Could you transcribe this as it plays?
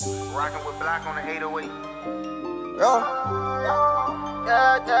Rockin' with Black on the 808. Yeah.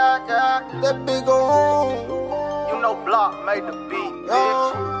 That big ol' room. You know Block made the beat,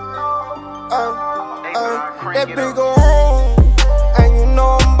 bitch. That big ol' room. And you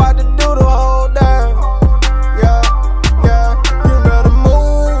know I'm about to do the whole damn. Yeah. You better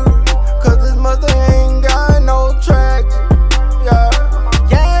move, cause this Mustang ain't got no traction.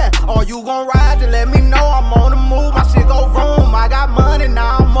 Yeah, or you gon' ride, just let me know I'm on the move. My shit go vroom, I got money,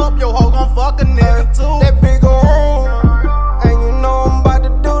 now I'm up. Your hoe gon' fuck a nigga too. That big ol' room. And you know I'm about to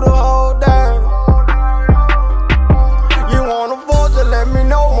do the whole damn. You wanna fuck, just let me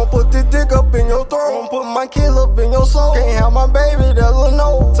know. I'ma put this dick up in your throat. I'ma put my kill up in your soul. Can't have my baby, that's a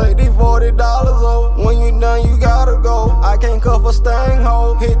no. Take these $40 off. When you done, you gotta go. I can't cuff a stain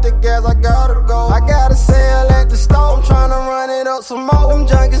hoe. Hit the gas, I gotta go. I gotta sell at the store. I'm tryna run it up some more. Them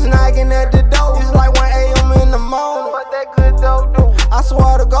junkies knocking at the door. It's like 1 a.m. in the morning. What that good dope do? I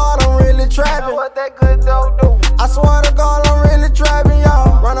swear to God, I'm really trapping. What that good dope do? I swear to God, I'm really trapping,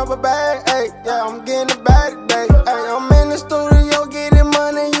 y'all. Run up a bag, ayy, yeah, I'm getting a bag today. Ayy, I'm in the studio getting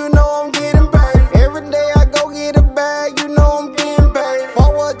money, you know I'm getting paid. Every day I go get a bag, you know I'm getting paid.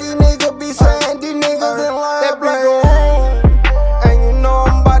 For what these niggas be saying, these niggas in line. That big ol' room, and you know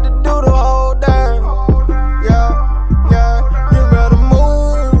I'm about to do the whole damn. Yeah, you better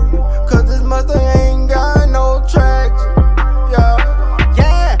move, cause this Mustang ain't got no traction.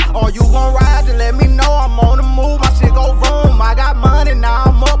 Yeah, or you gon' ride, just let me know I'm on the move. My shit go vroom, I got money, now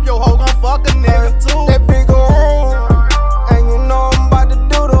I'm up. Your hoe gon' fuck a nigga too. That big ol' room, and you know I'm about to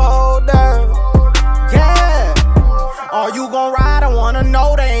do the whole damn. Yeah, or you gon' ride, I wanna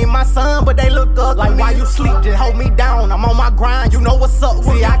know they ain't my son, but they look up. Like why you sleep, just hold me down, I'm on my grind, you know what's up.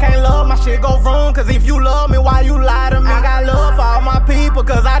 See, I can't love my shit go vroom, cause if you love me, why you lie to me? I got love for all my people,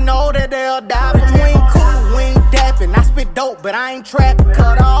 cause I know that they'll die for me. You ain't cool, we ain't dapping, I spit dope, but I ain't trapping.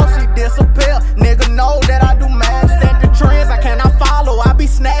 Cut off, she disappear, nigga know that I do math. Set the trends, I cannot follow, I be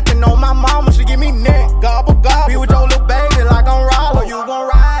snapping on my mama, she give me neck, gobble gobble. Be with your little baby like I'm Rollo. You gon'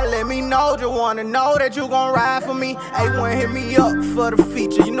 ride, let me know, just wanna know that you gon' ride for me. A1 hit me up for the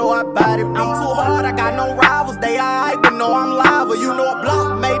feature, you know I body beat. I'm too hard, I got no rivals, they alright, but know I'm live. You know a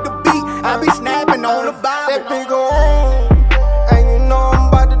Block made the beat, I be snapping on the Bible. That big ol' room.